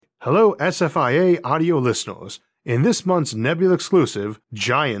Hello, SFIA audio listeners. In this month's Nebula exclusive,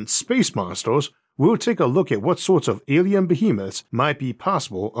 Giant Space Monsters, we'll take a look at what sorts of alien behemoths might be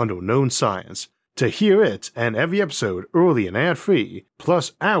possible under known science. To hear it and every episode early and ad-free,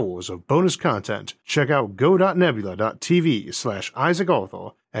 plus hours of bonus content, check out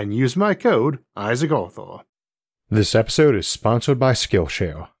go.nebula.tv/IsaacArthur and use my code IsaacArthur. This episode is sponsored by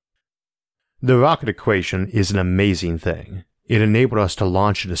Skillshare. The rocket equation is an amazing thing. It enabled us to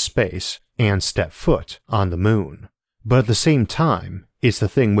launch into space and step foot on the moon. But at the same time, it's the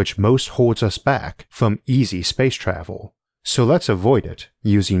thing which most holds us back from easy space travel. So let's avoid it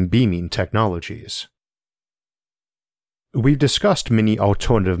using beaming technologies. We've discussed many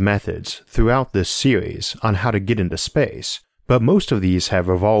alternative methods throughout this series on how to get into space, but most of these have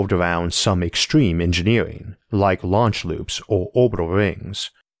revolved around some extreme engineering, like launch loops or orbital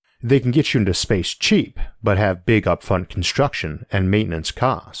rings. They can get you into space cheap, but have big upfront construction and maintenance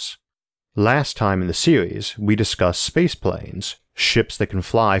costs. Last time in the series, we discussed spaceplanes, ships that can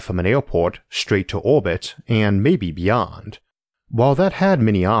fly from an airport straight to orbit and maybe beyond. While that had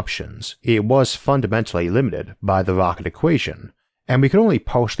many options, it was fundamentally limited by the rocket equation, and we could only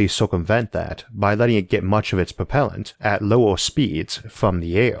partially circumvent that by letting it get much of its propellant at lower speeds from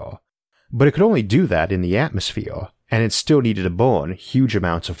the air. But it could only do that in the atmosphere, and it still needed to burn huge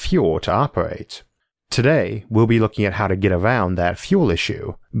amounts of fuel to operate. Today, we'll be looking at how to get around that fuel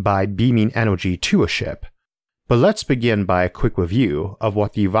issue by beaming energy to a ship. But let's begin by a quick review of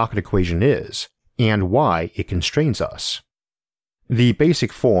what the rocket equation is, and why it constrains us. The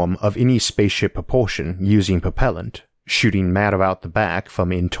basic form of any spaceship propulsion using propellant, shooting matter out the back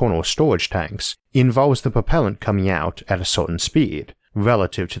from internal storage tanks, involves the propellant coming out at a certain speed,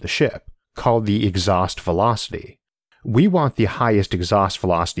 relative to the ship, called the exhaust velocity. We want the highest exhaust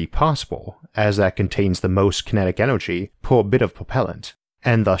velocity possible, as that contains the most kinetic energy per bit of propellant,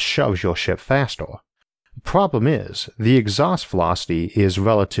 and thus shoves your ship faster. The problem is, the exhaust velocity is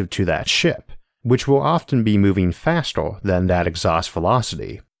relative to that ship, which will often be moving faster than that exhaust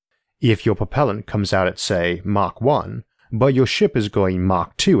velocity. If your propellant comes out at, say, Mach 1, but your ship is going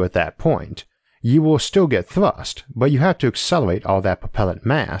Mach 2 at that point, you will still get thrust, but you have to accelerate all that propellant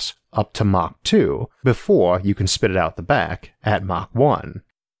mass up to Mach 2 before you can spit it out the back at Mach 1.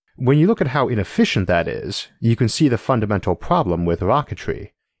 When you look at how inefficient that is, you can see the fundamental problem with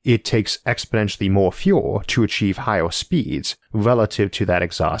rocketry. It takes exponentially more fuel to achieve higher speeds relative to that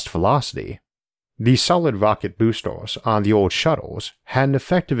exhaust velocity. The solid rocket boosters on the old shuttles had an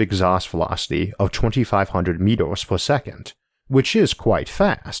effective exhaust velocity of 2,500 meters per second, which is quite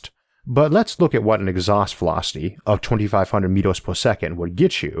fast. But let's look at what an exhaust velocity of 2,500 meters per second would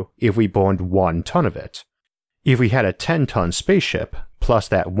get you if we burned 1 ton of it. If we had a 10-ton spaceship plus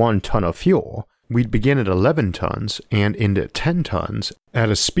that 1 ton of fuel, we'd begin at 11 tons and end at 10 tons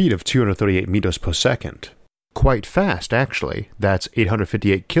at a speed of 238 meters per second. Quite fast, actually. That's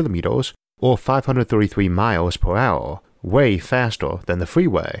 858 kilometers or 533 miles per hour, way faster than the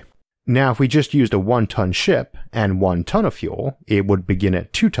freeway. Now, if we just used a 1-ton ship and 1 ton of fuel, it would begin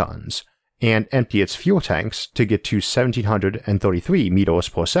at 2 tons and empty its fuel tanks to get to 1,733 meters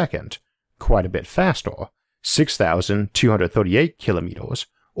per second, quite a bit faster, 6,238 kilometers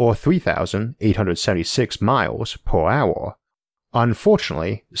or 3,876 miles per hour.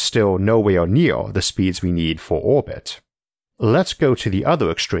 Unfortunately, still nowhere near the speeds we need for orbit. Let's go to the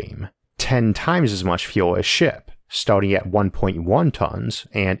other extreme, 10 times as much fuel as ship, starting at 1.1 tons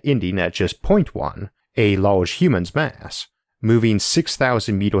and ending at just 0.1, a large human's mass, moving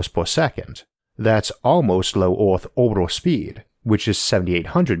 6,000 meters per second. That's almost low Earth orbital speed, which is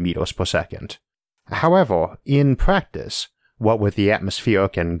 7,800 meters per second. However, in practice, what with the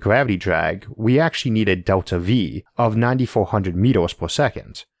atmospheric and gravity drag, we actually need a delta V of 9,400 meters per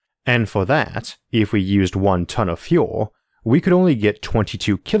second. And for that, if we used 1 ton of fuel, we could only get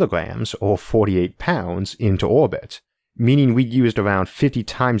 22 kilograms or 48 pounds into orbit, meaning we'd used around 50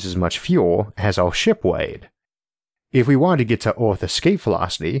 times as much fuel as our ship weighed. If we wanted to get to Earth escape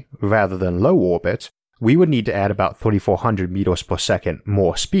velocity rather than low orbit, we would need to add about 3,400 meters per second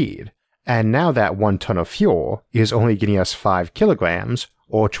more speed, and now that 1 ton of fuel is only getting us 5 kilograms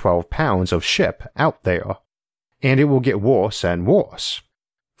or 12 pounds of ship out there. And it will get worse and worse.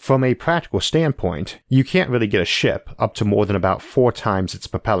 From a practical standpoint, you can't really get a ship up to more than about 4 times its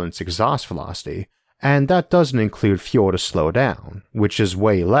propellant's exhaust velocity, and that doesn't include fuel to slow down, which is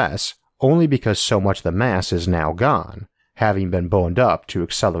way less, only because so much of the mass is now gone, having been burned up to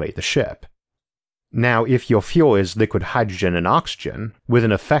accelerate the ship. Now, if your fuel is liquid hydrogen and oxygen, with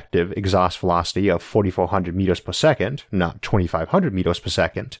an effective exhaust velocity of 4,400 meters per second, not 2,500 meters per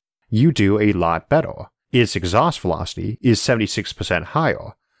second, you do a lot better. Its exhaust velocity is 76%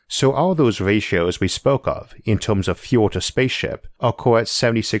 higher, so all those ratios we spoke of in terms of fuel to spaceship occur at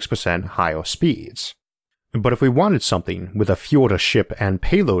 76% higher speeds. But if we wanted something with a fuel to ship and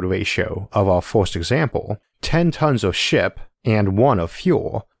payload ratio of our first example, 10 tons of ship and 1 of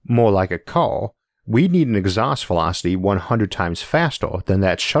fuel, more like a car, we'd need an exhaust velocity 100 times faster than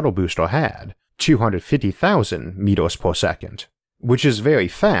that shuttle booster had, 250,000 meters per second, which is very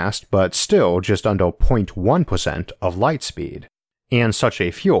fast but still just under 0.1% of light speed. And such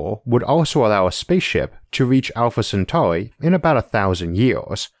a fuel would also allow a spaceship to reach Alpha Centauri in about 1,000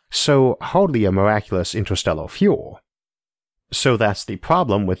 years, so hardly a miraculous interstellar fuel. So that's the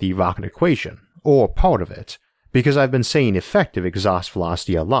problem with the rocket equation, or part of it, because I've been saying effective exhaust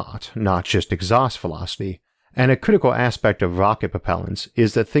velocity a lot, not just exhaust velocity, and a critical aspect of rocket propellants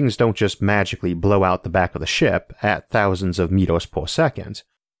is that things don't just magically blow out the back of the ship at thousands of meters per second.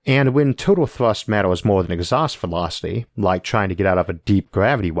 And when total thrust matters more than exhaust velocity, like trying to get out of a deep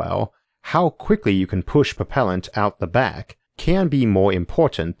gravity well, how quickly you can push propellant out the back can be more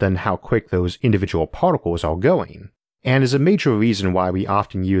important than how quick those individual particles are going, and is a major reason why we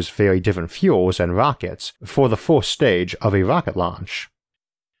often use very different fuels and rockets for the first stage of a rocket launch.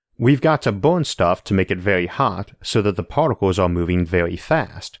 We've got to burn stuff to make it very hot so that the particles are moving very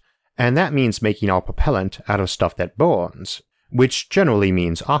fast, and that means making our propellant out of stuff that burns, which generally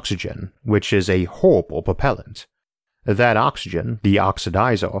means oxygen, which is a horrible propellant. That oxygen, the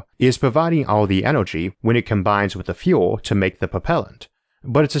oxidizer, is providing all the energy when it combines with the fuel to make the propellant,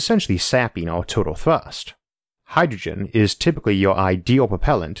 but it's essentially sapping our total thrust. Hydrogen is typically your ideal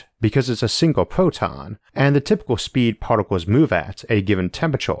propellant because it's a single proton, and the typical speed particles move at a given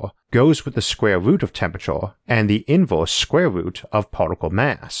temperature goes with the square root of temperature and the inverse square root of particle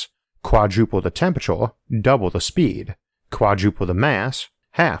mass. Quadruple the temperature, double the speed. Quadruple the mass,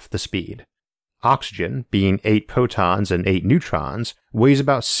 half the speed. Oxygen, being 8 protons and 8 neutrons, weighs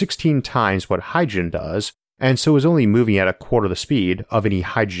about 16 times what hydrogen does, and so is only moving at a quarter the speed of any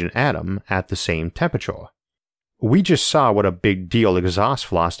hydrogen atom at the same temperature. We just saw what a big deal exhaust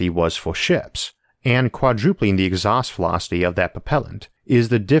velocity was for ships, and quadrupling the exhaust velocity of that propellant is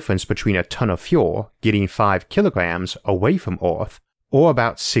the difference between a ton of fuel getting 5 kilograms away from Earth, or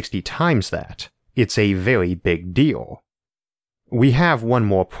about 60 times that. It's a very big deal. We have one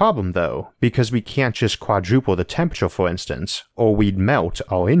more problem though, because we can't just quadruple the temperature for instance, or we'd melt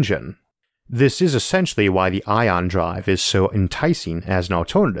our engine. This is essentially why the ion drive is so enticing as an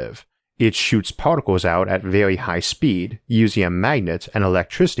alternative. It shoots particles out at very high speed, using a magnet and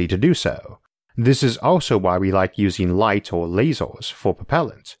electricity to do so. This is also why we like using light or lasers for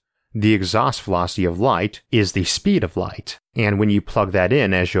propellant. The exhaust velocity of light is the speed of light, and when you plug that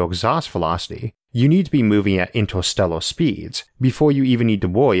in as your exhaust velocity, you need to be moving at interstellar speeds before you even need to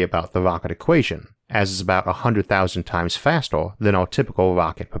worry about the rocket equation, as it's about 100,000 times faster than our typical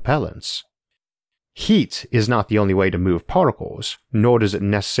rocket propellants. Heat is not the only way to move particles, nor does it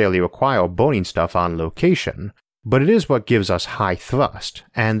necessarily require burning stuff on location, but it is what gives us high thrust,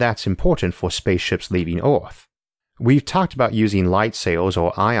 and that's important for spaceships leaving Earth. We've talked about using light sails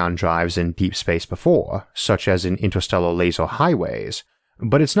or ion drives in deep space before, such as in interstellar laser highways,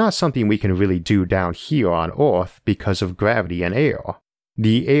 but it's not something we can really do down here on Earth because of gravity and air.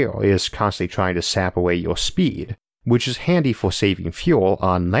 The air is constantly trying to sap away your speed, which is handy for saving fuel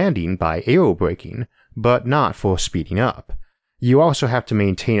on landing by aerobraking, but not for speeding up. You also have to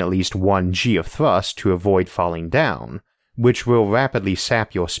maintain at least 1 g of thrust to avoid falling down, which will rapidly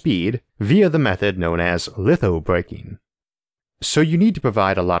sap your speed via the method known as lithobraking. So you need to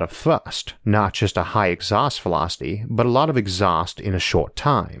provide a lot of thrust, not just a high exhaust velocity, but a lot of exhaust in a short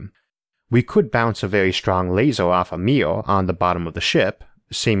time. We could bounce a very strong laser off a mirror on the bottom of the ship,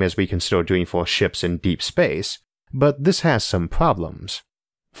 same as we can still doing for ships in deep space, but this has some problems.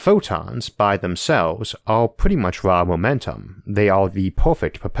 Photons, by themselves, are pretty much raw momentum. They are the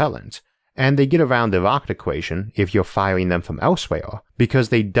perfect propellant, and they get around the rocket equation if you're firing them from elsewhere, because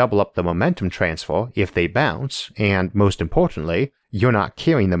they double up the momentum transfer if they bounce, and most importantly, you're not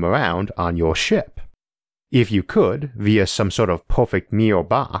carrying them around on your ship. If you could, via some sort of perfect mirror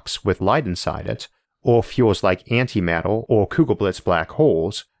box with light inside it, or fuels like antimatter or Kugelblitz black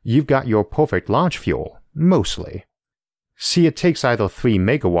holes, you've got your perfect launch fuel, mostly. See, it takes either 3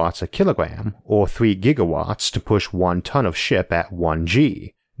 megawatts a kilogram or 3 gigawatts to push 1 ton of ship at 1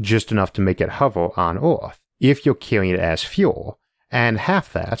 g, just enough to make it hover on Earth, if you're carrying it as fuel, and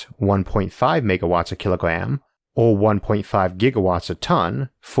half that, 1.5 megawatts a kilogram, or 1.5 gigawatts a ton,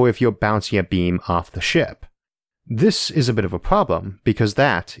 for if you're bouncing a beam off the ship. This is a bit of a problem, because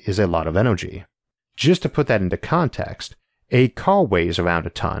that is a lot of energy. Just to put that into context, A car weighs around a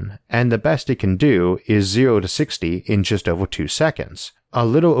ton, and the best it can do is 0 to 60 in just over 2 seconds, a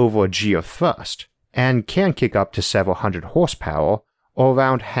little over a G of thrust, and can kick up to several hundred horsepower, or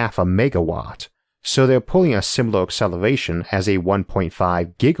around half a megawatt, so they're pulling a similar acceleration as a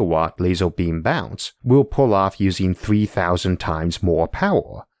 1.5 gigawatt laser beam bounce will pull off using 3,000 times more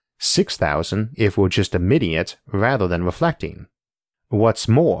power, 6,000 if we're just emitting it rather than reflecting. What's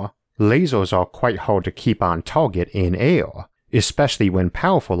more, lasers are quite hard to keep on target in air, especially when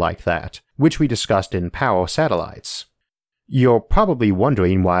powerful like that, which we discussed in power satellites. You're probably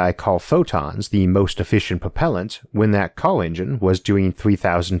wondering why I call photons the most efficient propellant when that car engine was doing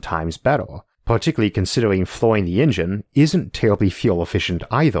 3,000 times better, particularly considering flooring the engine isn't terribly fuel efficient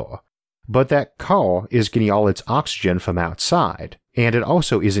either. But that car is getting all its oxygen from outside, and it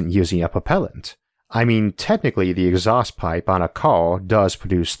also isn't using a propellant. I mean, technically the exhaust pipe on a car does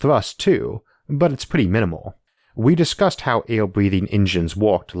produce thrust too, but it's pretty minimal. We discussed how air-breathing engines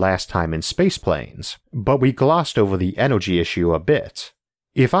worked last time in spaceplanes, but we glossed over the energy issue a bit.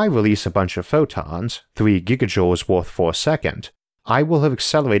 If I release a bunch of photons, 3 gigajoules worth per second, I will have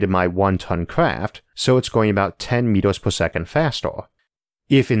accelerated my 1-ton craft so it's going about 10 meters per second faster.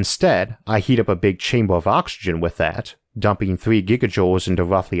 If instead I heat up a big chamber of oxygen with that, dumping 3 gigajoules into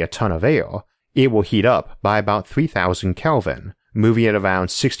roughly a ton of air, it will heat up by about 3,000 Kelvin, moving at around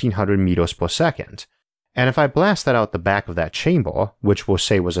 1,600 meters per second. And if I blast that out the back of that chamber, which we'll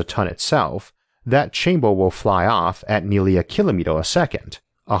say was a ton itself, that chamber will fly off at nearly a kilometer a second,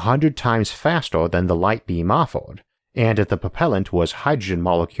 100 times faster than the light beam offered, and if the propellant was hydrogen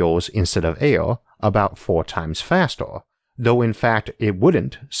molecules instead of air, about 4 times faster, though in fact it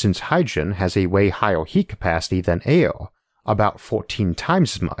wouldn't since hydrogen has a way higher heat capacity than air, about 14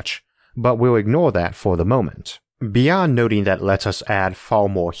 times as much, but we'll ignore that for the moment. Beyond noting that lets us add far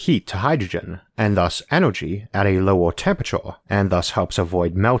more heat to hydrogen, and thus energy, at a lower temperature, and thus helps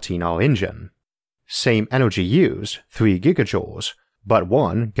avoid melting our engine. Same energy used, 3 gigajoules, but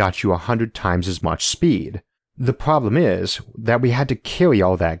one got you 100 times as much speed. The problem is that we had to carry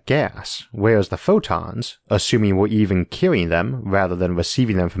all that gas, whereas the photons, assuming we're even carrying them rather than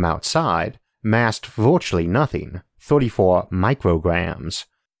receiving them from outside, massed virtually nothing, 34 micrograms.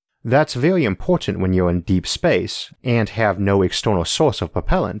 That's very important when you're in deep space and have no external source of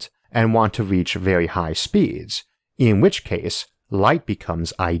propellant and want to reach very high speeds, in which case light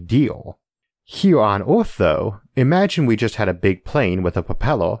becomes ideal. Here on Earth though, imagine we just had a big plane with a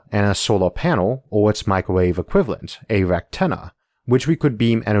propeller and a solar panel or its microwave equivalent, a rectenna, which we could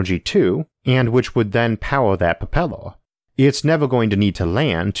beam energy to and which would then power that propeller. It's never going to need to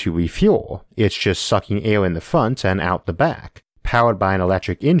land to refuel, it's just sucking air in the front and out the back, powered by an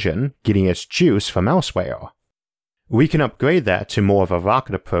electric engine getting its juice from elsewhere. We can upgrade that to more of a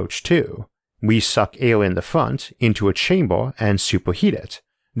rocket approach too. We suck air in the front into a chamber and superheat it.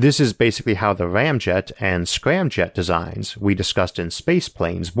 This is basically how the ramjet and scramjet designs we discussed in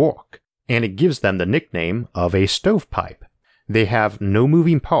spaceplanes work, and it gives them the nickname of a stovepipe. They have no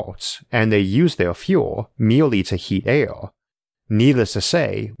moving parts, and they use their fuel merely to heat air. Needless to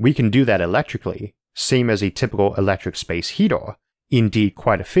say, we can do that electrically, same as a typical electric space heater, indeed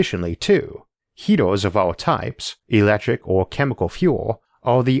quite efficiently too. Heaters of all types, electric or chemical fuel,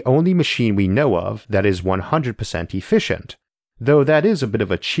 are the only machine we know of that is 100% efficient, though that is a bit of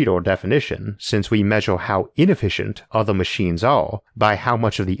a cheater definition since we measure how inefficient other machines are by how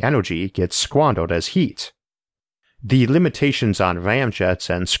much of the energy gets squandered as heat. The limitations on ramjets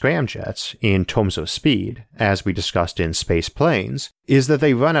and scramjets in terms of speed, as we discussed in space planes, is that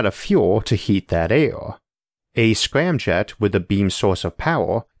they run out of fuel to heat that air. A scramjet with a beam source of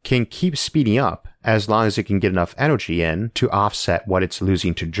power can keep speeding up as long as it can get enough energy in to offset what it's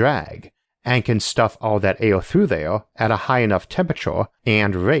losing to drag, and can stuff all that air through there at a high enough temperature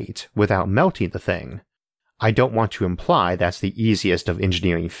and rate without melting the thing. I don't want to imply that's the easiest of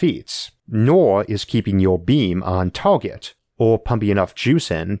engineering feats, nor is keeping your beam on target, or pumping enough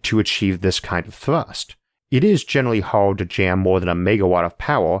juice in to achieve this kind of thrust. It is generally hard to jam more than a megawatt of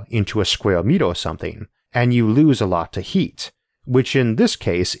power into a square meter or something, and you lose a lot to heat, which in this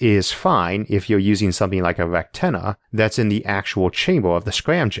case is fine if you're using something like a rectenna that's in the actual chamber of the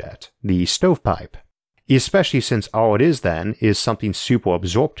scramjet, the stovepipe. Especially since all it is then is something super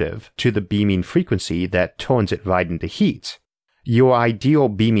absorptive to the beaming frequency that turns it right into heat. Your ideal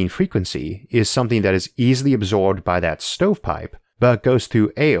beaming frequency is something that is easily absorbed by that stovepipe, but goes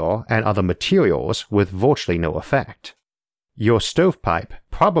through air and other materials with virtually no effect. Your stovepipe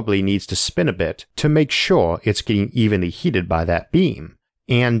probably needs to spin a bit to make sure it's getting evenly heated by that beam,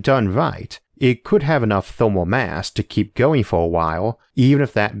 and done right, it could have enough thermal mass to keep going for a while even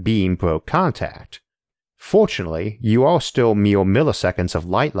if that beam broke contact. Fortunately, you are still mere milliseconds of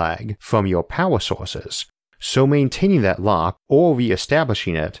light lag from your power sources, so maintaining that lock or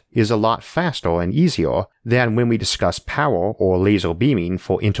re-establishing it is a lot faster and easier than when we discuss power or laser beaming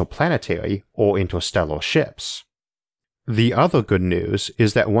for interplanetary or interstellar ships. The other good news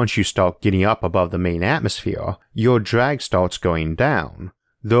is that once you start getting up above the main atmosphere, your drag starts going down,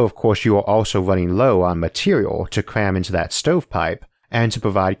 though of course you are also running low on material to cram into that stovepipe and to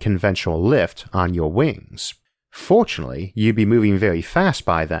provide conventional lift on your wings. Fortunately, you'd be moving very fast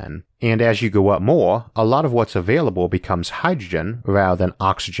by then, and as you go up more, a lot of what's available becomes hydrogen rather than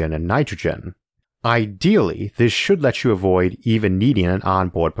oxygen and nitrogen. Ideally, this should let you avoid even needing an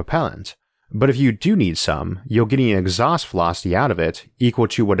onboard propellant, but if you do need some, you're getting an exhaust velocity out of it equal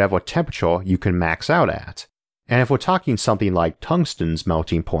to whatever temperature you can max out at. And if we're talking something like tungsten's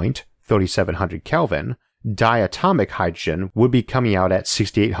melting point, 3700 Kelvin, diatomic hydrogen would be coming out at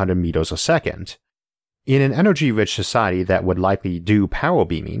 6800 meters a second. In an energy-rich society that would likely do power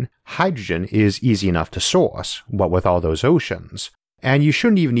beaming, hydrogen is easy enough to source, what with all those oceans, and you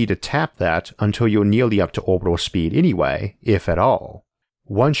shouldn't even need to tap that until you're nearly up to orbital speed anyway, if at all.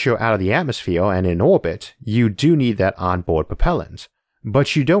 Once you're out of the atmosphere and in orbit, you do need that onboard propellant,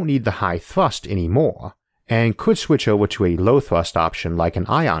 but you don't need the high thrust anymore, and could switch over to a low thrust option like an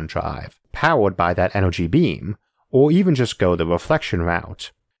ion drive, powered by that energy beam, or even just go the reflection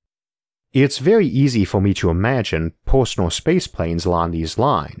route. It's very easy for me to imagine personal spaceplanes along these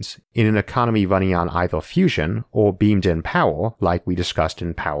lines, in an economy running on either fusion or beamed-in power like we discussed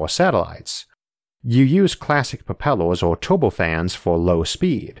in power satellites. You use classic propellers or turbofans for low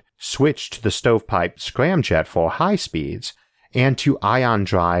speed, switch to the stovepipe scramjet for high speeds, and to ion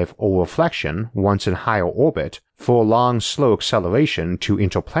drive or reflection once in higher orbit for long slow acceleration to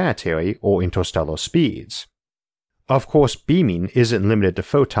interplanetary or interstellar speeds. Of course, beaming isn't limited to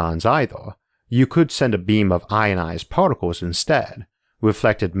photons either. You could send a beam of ionized particles instead,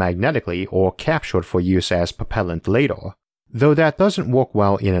 reflected magnetically or captured for use as propellant later, though that doesn't work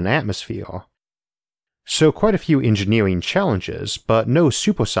well in an atmosphere. So quite a few engineering challenges, but no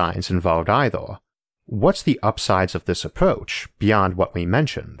super science involved either. What's the upsides of this approach, beyond what we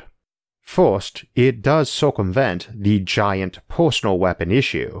mentioned? First, it does circumvent the giant personal weapon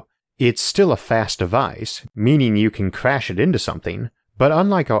issue. It's still a fast device, meaning you can crash it into something, but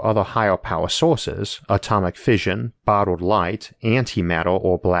unlike our other higher power sources, atomic fission, bottled light, antimatter,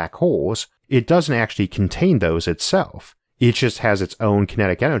 or black holes, it doesn't actually contain those itself. It just has its own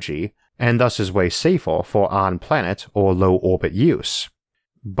kinetic energy, and thus is way safer for on-planet or low-orbit use.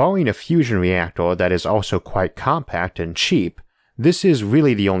 Barring a fusion reactor that is also quite compact and cheap, this is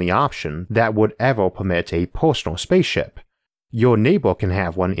really the only option that would ever permit a personal spaceship. Your neighbor can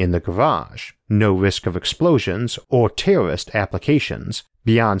have one in the garage, no risk of explosions or terrorist applications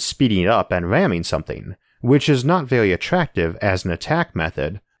beyond speeding up and ramming something, which is not very attractive as an attack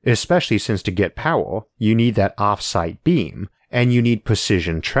method, especially since to get power, you need that off-site beam, and you need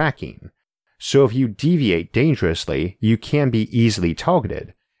precision tracking. So if you deviate dangerously, you can be easily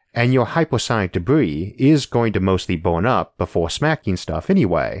targeted, and your hypersonic debris is going to mostly burn up before smacking stuff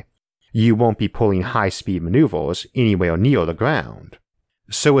anyway. You won't be pulling high-speed maneuvers anywhere near the ground.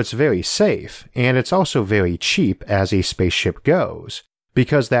 So it's very safe, and it's also very cheap as a spaceship goes,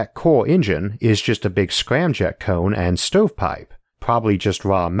 because that core engine is just a big scramjet cone and stovepipe, probably just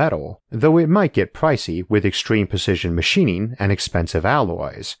raw metal, though it might get pricey with extreme precision machining and expensive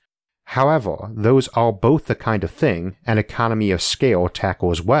alloys. However, those are both the kind of thing an economy of scale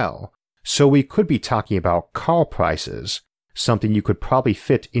tackles well, so we could be talking about car prices, something you could probably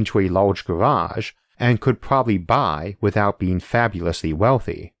fit into a large garage and could probably buy without being fabulously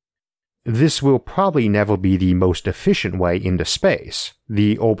wealthy. This will probably never be the most efficient way into space.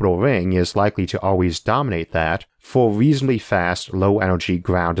 The orbital ring is likely to always dominate that for reasonably fast, low-energy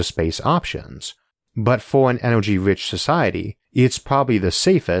ground-to-space options. But for an energy-rich society, it's probably the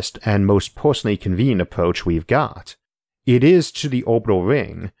safest and most personally convenient approach we've got. It is to the orbital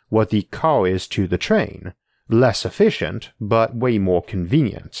ring what the car is to the train. Less efficient, but way more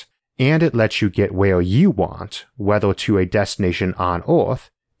convenient. And it lets you get where you want, whether to a destination on Earth,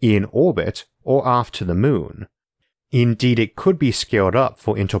 in orbit, or off to the moon. Indeed, it could be scaled up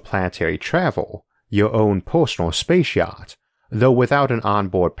for interplanetary travel, your own personal space yacht, though without an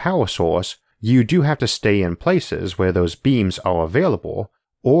onboard power source, you do have to stay in places where those beams are available,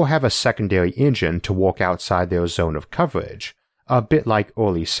 or have a secondary engine to work outside their zone of coverage, a bit like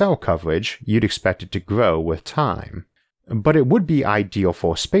early cell coverage you'd expect it to grow with time. But it would be ideal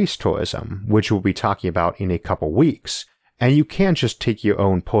for space tourism, which we'll be talking about in a couple weeks, and you can just take your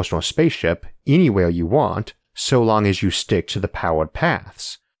own personal spaceship anywhere you want, so long as you stick to the powered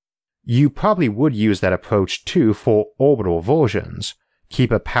paths. You probably would use that approach too for orbital versions.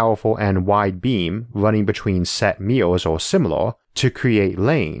 Keep a powerful and wide beam running between set mirrors or similar to create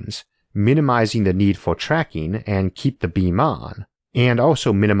lanes, minimizing the need for tracking and keep the beam on, and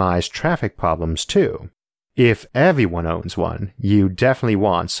also minimize traffic problems too. If everyone owns one, you definitely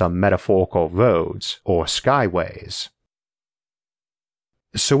want some metaphorical roads or skyways.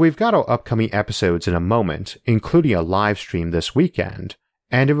 So we've got our upcoming episodes in a moment, including a live stream this weekend,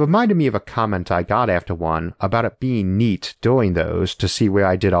 and it reminded me of a comment I got after one about it being neat during those to see where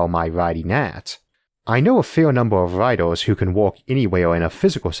I did all my writing at. I know a fair number of writers who can walk anywhere in a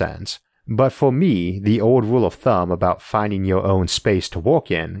physical sense, but for me, the old rule of thumb about finding your own space to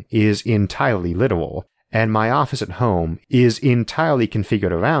walk in is entirely literal, and my office at home is entirely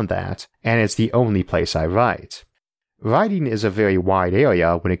configured around that, and it's the only place I write. Writing is a very wide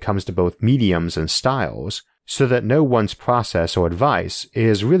area when it comes to both mediums and styles, so that no one's process or advice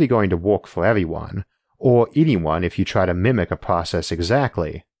is really going to work for everyone, or anyone if you try to mimic a process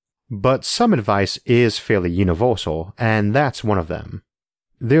exactly. But some advice is fairly universal, and that's one of them.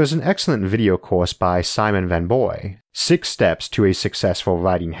 There's an excellent video course by Simon Van Boy, 6 Steps to a Successful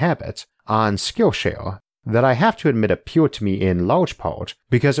Writing Habit, on Skillshare, that I have to admit appealed to me in large part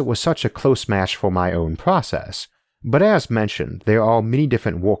because it was such a close match for my own process. But as mentioned, there are many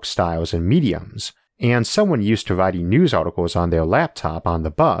different work styles and mediums, and someone used to writing news articles on their laptop on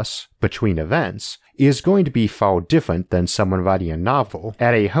the bus, between events, is going to be far different than someone writing a novel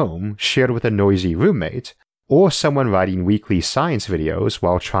at a home shared with a noisy roommate, or someone writing weekly science videos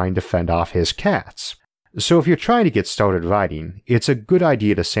while trying to fend off his cats. So if you're trying to get started writing, it's a good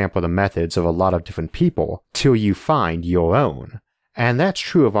idea to sample the methods of a lot of different people till you find your own. And that's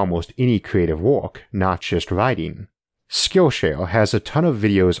true of almost any creative work, not just writing. Skillshare has a ton of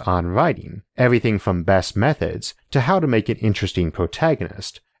videos on writing, everything from best methods to how to make an interesting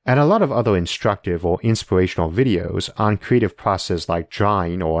protagonist, and a lot of other instructive or inspirational videos on creative processes like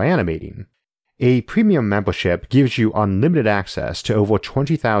drawing or animating. A premium membership gives you unlimited access to over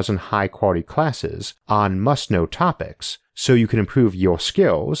 20,000 high-quality classes on must-know topics, so you can improve your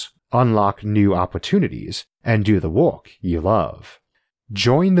skills, unlock new opportunities, and do the work you love.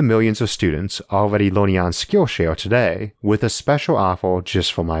 Join the millions of students already learning on Skillshare today with a special offer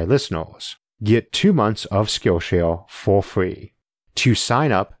just for my listeners. Get 2 months of Skillshare for free. To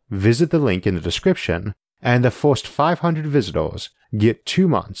sign up, visit the link in the description, and the first 500 visitors get 2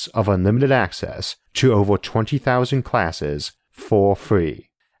 months of unlimited access to over 20,000 classes for free.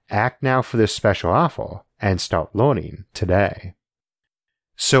 Act now for this special offer and start learning today.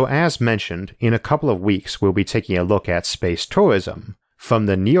 So as mentioned, in a couple of weeks we'll be taking a look at space tourism, from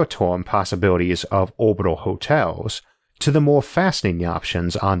the near-term possibilities of orbital hotels to the more fascinating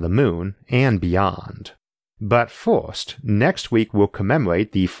options on the moon and beyond. But first, next week we'll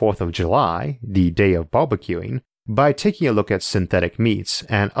commemorate the 4th of July, the day of barbecuing, by taking a look at synthetic meats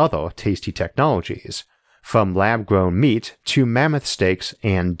and other tasty technologies, from lab-grown meat to mammoth steaks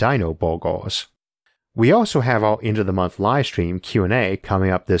and dino burgers. We also have our end-of-the-month livestream Q&A coming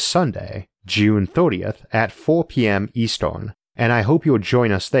up this Sunday, June 30th at 4 p.m. Eastern, and I hope you'll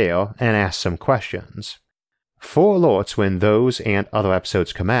join us there and ask some questions. For alerts when those and other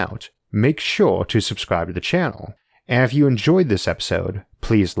episodes come out, make sure to subscribe to the channel, and if you enjoyed this episode,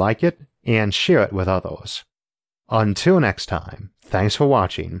 please like it and share it with others. Until next time, thanks for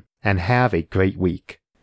watching, and have a great week.